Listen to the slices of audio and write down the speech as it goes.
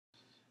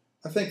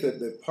I think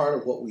that part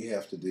of what we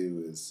have to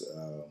do is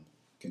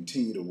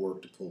continue to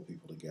work to pull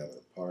people together.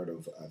 Part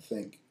of, I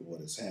think, what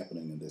is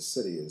happening in this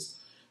city is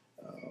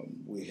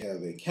we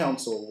have a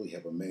council, we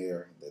have a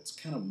mayor that's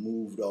kind of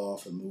moved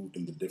off and moved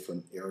into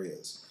different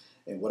areas.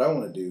 And what I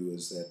want to do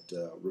is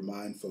that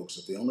remind folks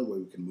that the only way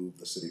we can move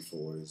the city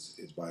forward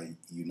is by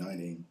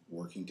uniting,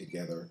 working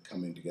together,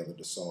 coming together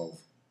to solve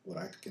what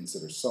I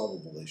consider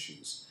solvable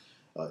issues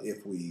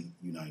if we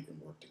unite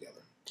and work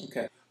together.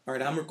 Okay. All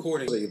right, I'm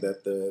recording.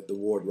 That the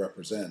ward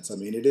represents. I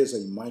mean, it is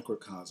a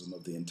microcosm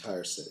of the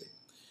entire city.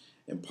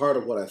 And part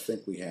of what I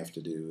think we have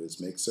to do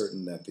is make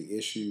certain that the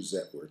issues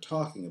that we're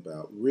talking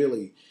about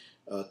really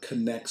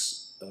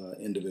connects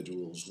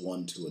individuals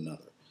one to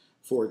another.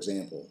 For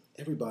example,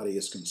 everybody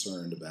is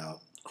concerned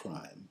about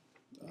crime.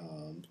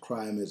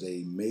 Crime is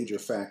a major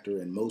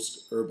factor in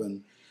most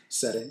urban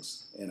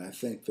settings, and I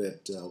think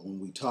that when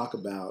we talk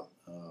about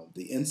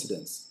the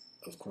incidence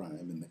of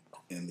crime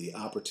and the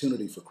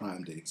opportunity for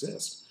crime to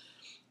exist,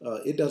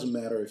 it doesn't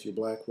matter if you're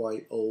black,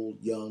 white, old,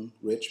 young,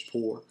 rich,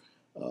 poor.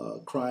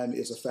 Crime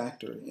is a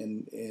factor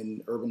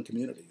in urban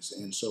communities.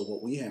 And so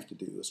what we have to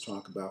do is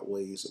talk about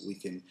ways that we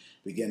can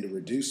begin to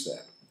reduce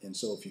that. And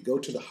so if you go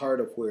to the heart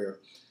of where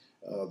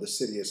the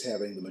city is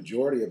having the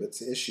majority of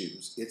its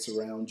issues, it's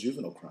around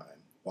juvenile crime.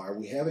 Why are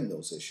we having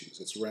those issues?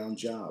 It's around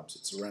jobs.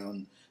 It's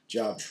around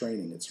job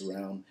training. It's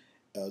around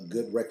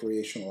good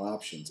recreational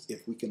options.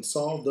 If we can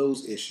solve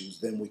those issues,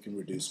 then we can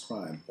reduce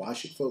crime. Why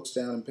should folks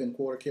down in Penn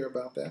Quarter care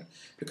about that?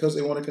 Because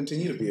they want to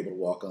continue to be able to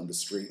walk on the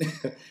street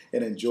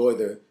and enjoy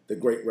the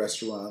great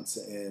restaurants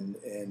and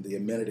the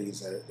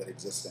amenities that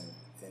exist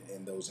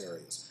in those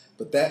areas.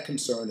 But that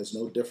concern is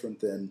no different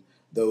than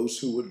those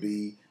who would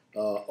be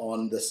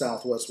on the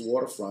southwest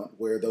waterfront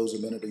where those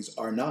amenities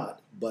are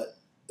not, but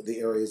the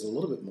area is a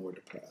little bit more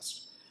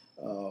depressed.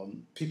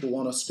 People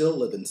want to still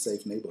live in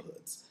safe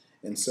neighborhoods.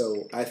 And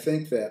so I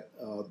think that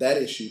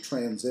that issue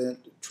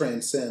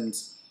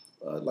transcends,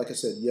 like I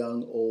said,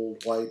 young,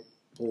 old, white,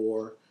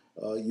 poor,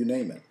 you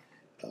name it.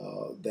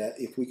 That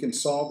if we can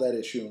solve that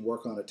issue and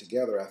work on it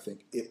together, I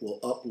think it will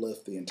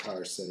uplift the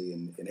entire city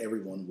and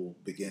everyone will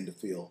begin to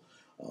feel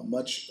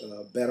much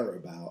better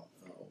about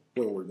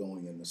where we're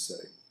going in the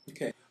city.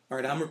 Okay. All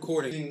right, I'm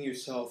recording. Seeing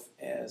yourself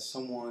as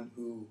someone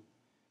who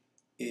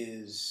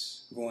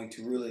is going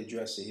to really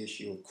address the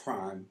issue of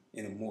crime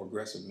in a more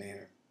aggressive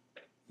manner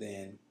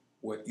than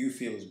what you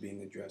feel is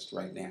being addressed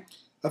right now?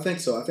 I think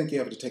so. I think you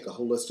have to take a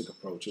holistic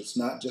approach. It's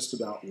not just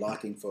about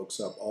locking folks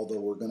up, although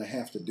we're going to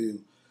have to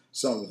do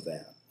some of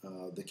that.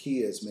 The key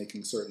is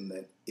making certain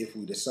that if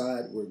we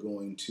decide we're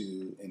going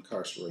to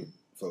incarcerate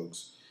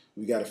folks,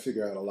 we got to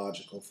figure out a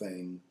logical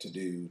thing to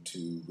do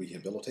to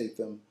rehabilitate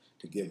them,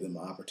 to give them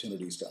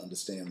opportunities to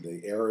understand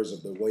the errors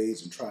of their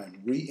ways and try and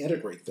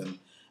reintegrate them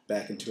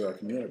back into our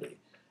community.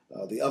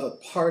 The other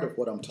part of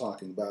what I'm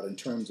talking about in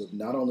terms of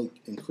not only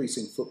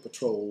increasing foot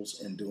patrols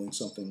and doing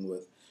something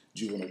with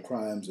juvenile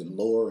crimes and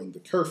lowering the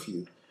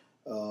curfew,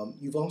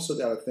 you've also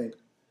got to think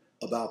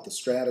about the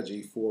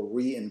strategy for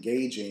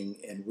re-engaging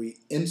and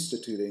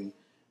reinstituting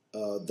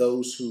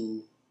those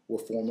who were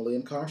formerly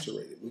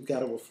incarcerated. We've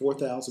got over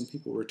 4,000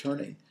 people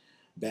returning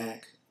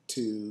back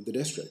to the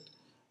district.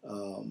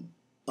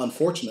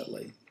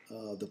 Unfortunately,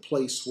 the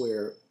place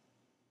where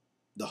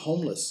the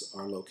homeless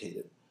are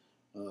located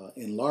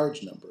in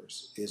large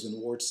numbers is in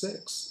Ward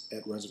 6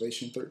 at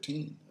Reservation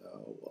 13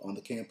 on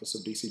the campus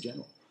of DC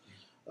General.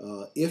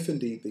 If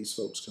indeed these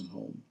folks come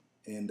home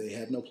and they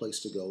have no place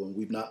to go and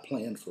we've not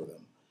planned for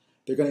them,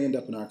 they're going to end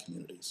up in our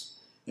communities.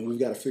 And we've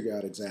got to figure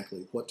out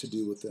exactly what to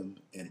do with them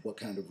and what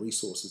kind of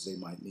resources they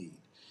might need.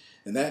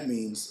 And that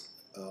means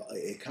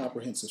a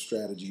comprehensive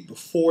strategy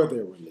before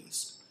they're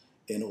released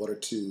in order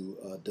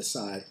to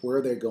decide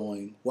where they're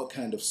going, what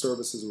kind of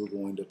services we're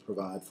going to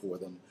provide for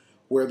them,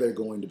 where they're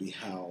going to be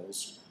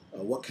housed,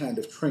 what kind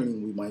of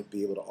training we might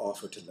be able to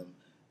offer to them.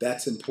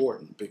 That's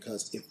important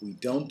because if we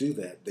don't do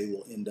that, they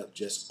will end up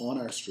just on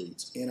our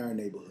streets, in our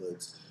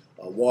neighborhoods,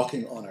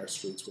 walking on our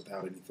streets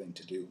without anything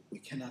to do. We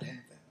cannot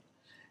have that.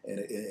 And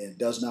it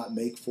does not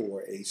make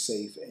for a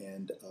safe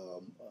and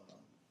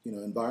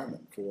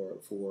environment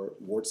for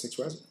Ward 6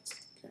 residents.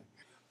 Okay.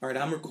 All right,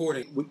 I'm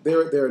recording.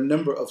 There are a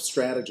number of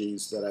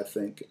strategies that I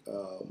think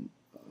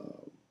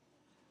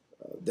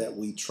that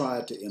we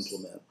tried to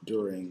implement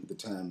during the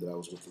time that I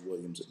was with the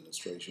Williams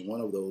administration.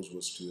 One of those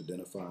was to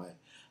identify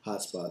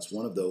hotspots.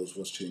 One of those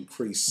was to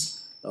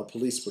increase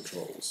police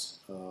patrols.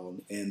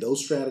 And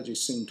those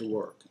strategies seemed to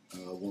work.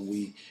 When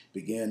we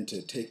began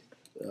to take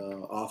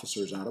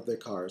officers out of their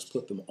cars,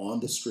 put them on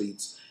the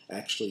streets,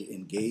 actually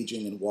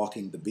engaging and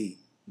walking the beat,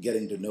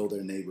 getting to know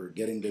their neighbor,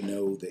 getting to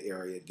know the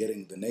area,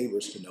 getting the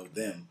neighbors to know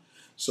them,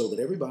 so that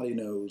everybody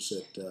knows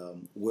that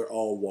we're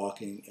all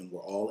walking and we're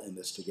all in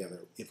this together.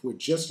 If we're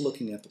just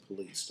looking at the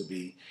police to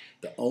be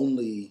the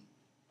only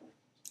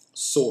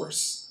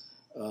source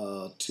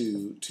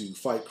to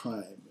fight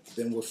crime,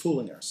 then we're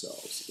fooling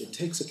ourselves. It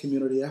takes a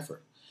community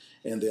effort.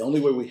 And the only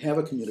way we have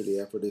a community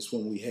effort is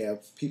when we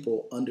have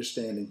people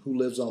understanding who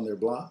lives on their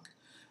block,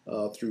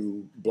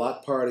 through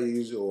block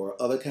parties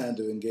or other kinds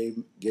of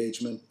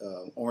engagement,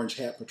 orange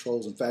hat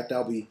patrols. In fact,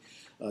 I'll be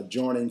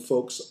joining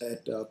folks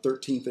at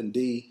 13th and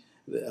D,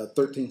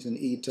 13th and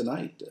E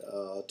tonight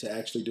to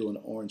actually do an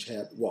orange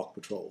hat walk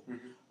patrol.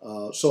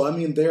 So, I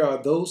mean, there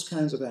are those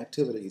kinds of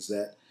activities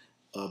that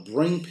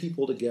bring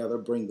people together,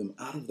 bring them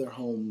out of their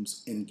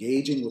homes,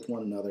 engaging with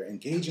one another,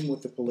 engaging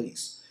with the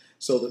police,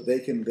 so that they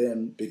can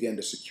then begin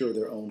to secure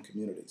their own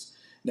communities.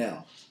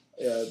 Now,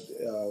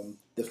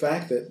 the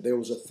fact that there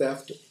was a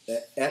theft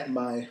at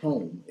my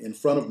home, in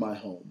front of my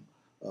home,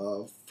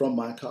 from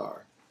my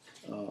car,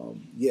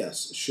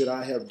 yes, should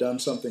I have done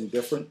something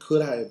different?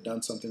 Could I have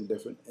done something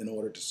different in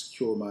order to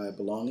secure my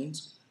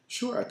belongings?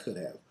 Sure, I could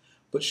have.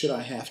 But should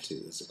I have to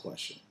is the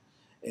question.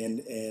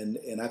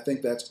 And I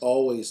think that's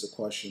always the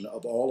question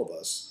of all of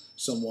us.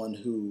 Someone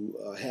who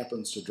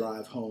happens to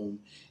drive home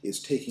is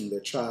taking their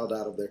child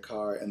out of their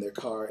car and their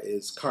car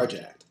is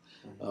carjacked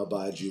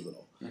by a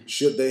juvenile.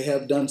 Should they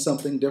have done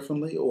something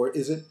differently, or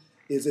is it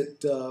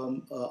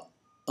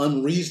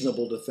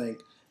unreasonable to think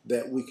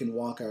that we can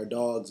walk our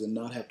dogs and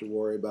not have to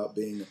worry about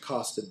being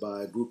accosted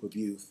by a group of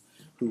youth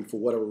who, for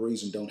whatever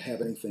reason, don't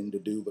have anything to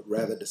do but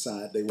rather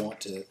decide they want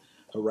to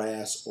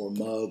harass or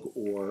mug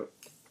or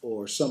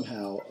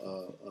somehow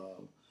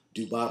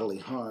do bodily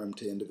harm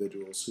to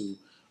individuals who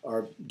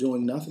are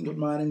doing nothing but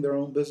minding their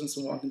own business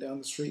and walking down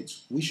the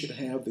streets? We should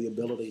have the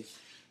ability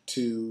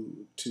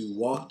to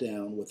walk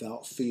down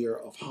without fear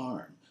of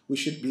harm. We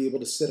should be able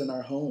to sit in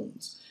our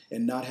homes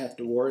and not have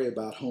to worry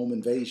about home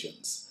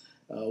invasions.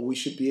 We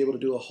should be able to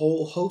do a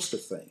whole host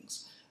of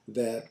things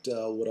that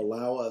would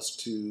allow us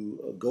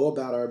to go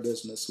about our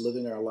business,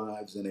 living our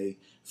lives in a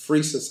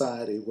free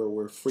society where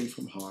we're free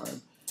from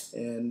harm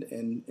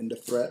and the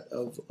threat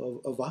of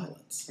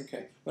violence.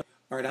 Okay.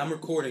 All right, I'm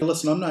recording.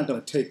 Listen, I'm not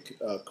going to take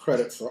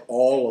credit for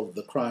all of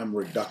the crime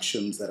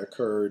reductions that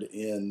occurred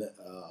in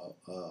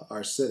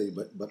our city,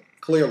 but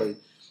clearly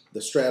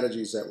the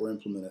strategies that were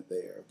implemented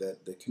there,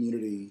 that the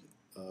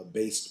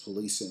community-based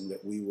policing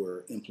that we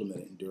were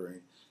implementing during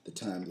the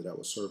time that I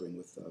was serving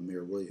with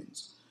Mayor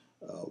Williams,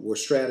 were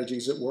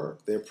strategies that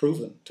work. They're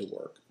proven to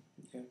work.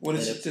 Okay. What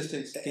are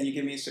statistics? Can you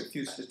give me a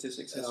few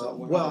statistics?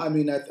 Well, I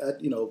mean, crime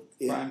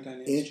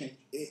dynamics change?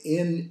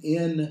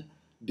 In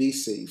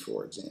D.C.,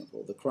 for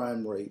example, the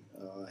crime rate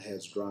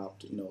has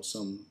dropped,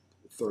 some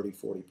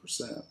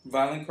 30-40%.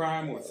 Violent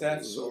crime or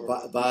thefts?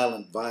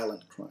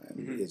 Violent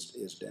crime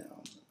is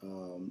down.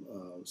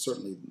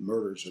 Certainly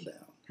murders are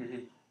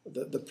down.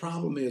 The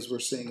problem is we're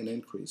seeing an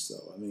increase,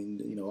 though. I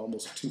mean,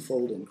 almost a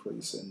twofold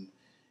increase in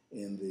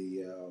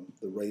the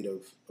rate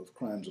of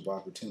crimes of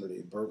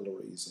opportunity,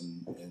 burglaries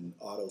and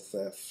auto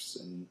thefts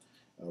and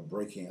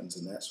break-ins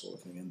and that sort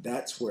of thing. And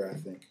that's where I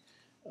think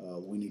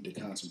we need to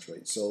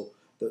concentrate. So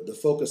the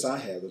focus I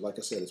have, like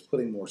I said, is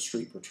putting more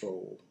street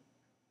patrols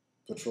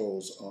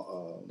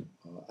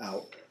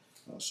out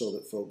so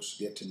that folks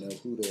get to know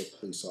who their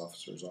police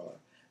officers are.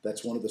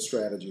 That's one of the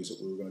strategies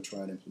that we were going to try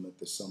and implement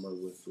this summer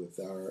with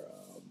our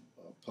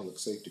Public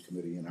Safety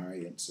Committee and our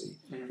ANC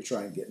to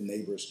try and get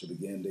neighbors to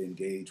begin to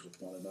engage with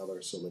one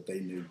another so that they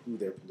knew who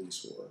their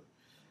police were,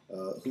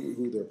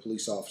 who their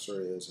police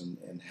officer is,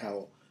 and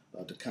how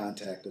to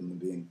contact them and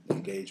be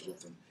engaged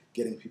with them,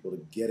 getting people to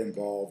get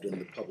involved in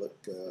the public,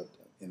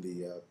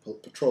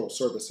 patrol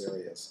service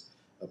areas,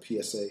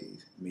 PSA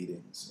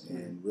meetings,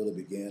 and really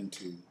begin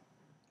to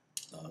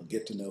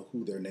get to know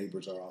who their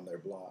neighbors are on their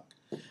block.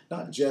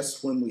 Not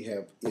just when we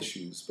have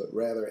issues, but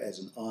rather as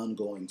an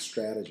ongoing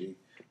strategy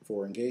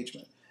for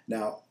engagement.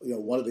 Now,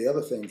 one of the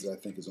other things that I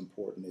think is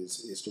important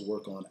is to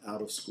work on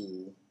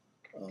out-of-school,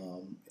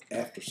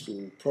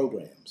 after-school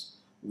programs.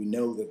 We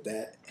know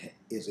that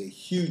is a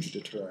huge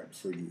deterrent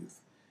for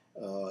youth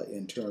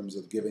in terms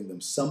of giving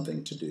them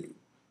something to do,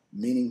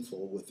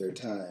 meaningful with their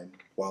time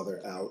while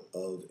they're out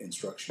of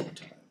instructional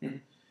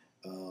time.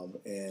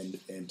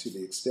 And to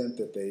the extent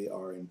that they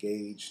are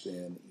engaged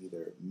in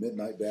either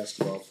midnight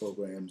basketball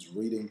programs,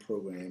 reading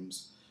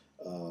programs,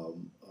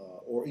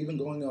 or even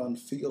going on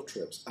field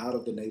trips out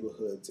of the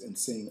neighborhoods and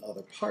seeing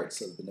other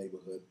parts of the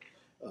neighborhood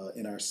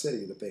in our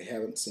city that they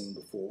haven't seen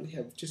before. We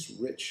have just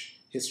rich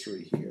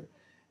history here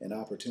and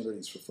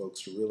opportunities for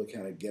folks to really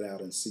kind of get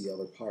out and see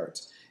other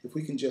parts. If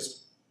we can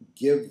just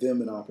give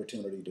them an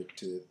opportunity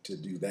to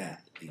do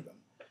that even,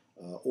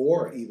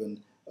 or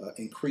even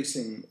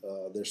increasing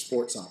their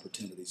sports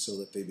opportunities so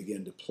that they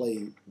begin to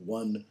play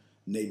one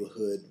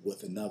neighborhood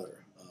with another.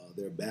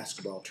 There are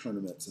basketball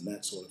tournaments and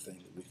that sort of thing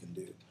that we can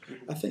do.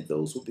 I think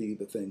those would be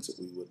the things that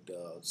we would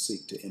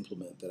seek to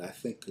implement that I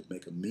think could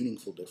make a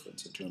meaningful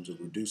difference in terms of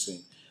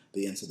reducing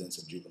the incidence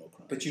of juvenile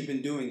crime. But you've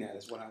been doing that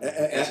as what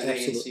as an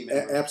ANC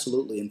member.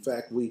 Absolutely. In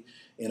fact, we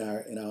in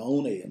our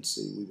own ANC,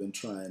 we've been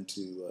trying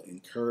to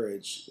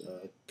encourage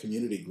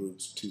community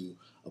groups to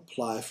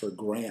apply for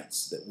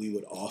grants that we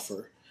would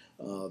offer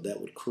that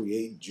would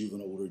create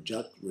juvenile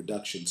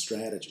reduction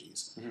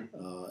strategies,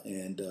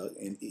 and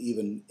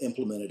even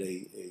implemented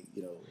a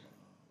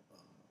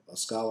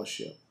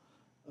scholarship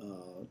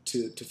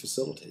to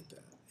facilitate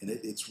that. And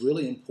it's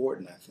really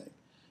important, I think,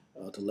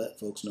 to let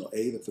folks know,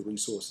 A, that the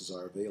resources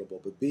are available,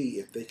 but B,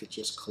 if they could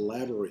just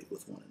collaborate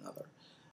with one another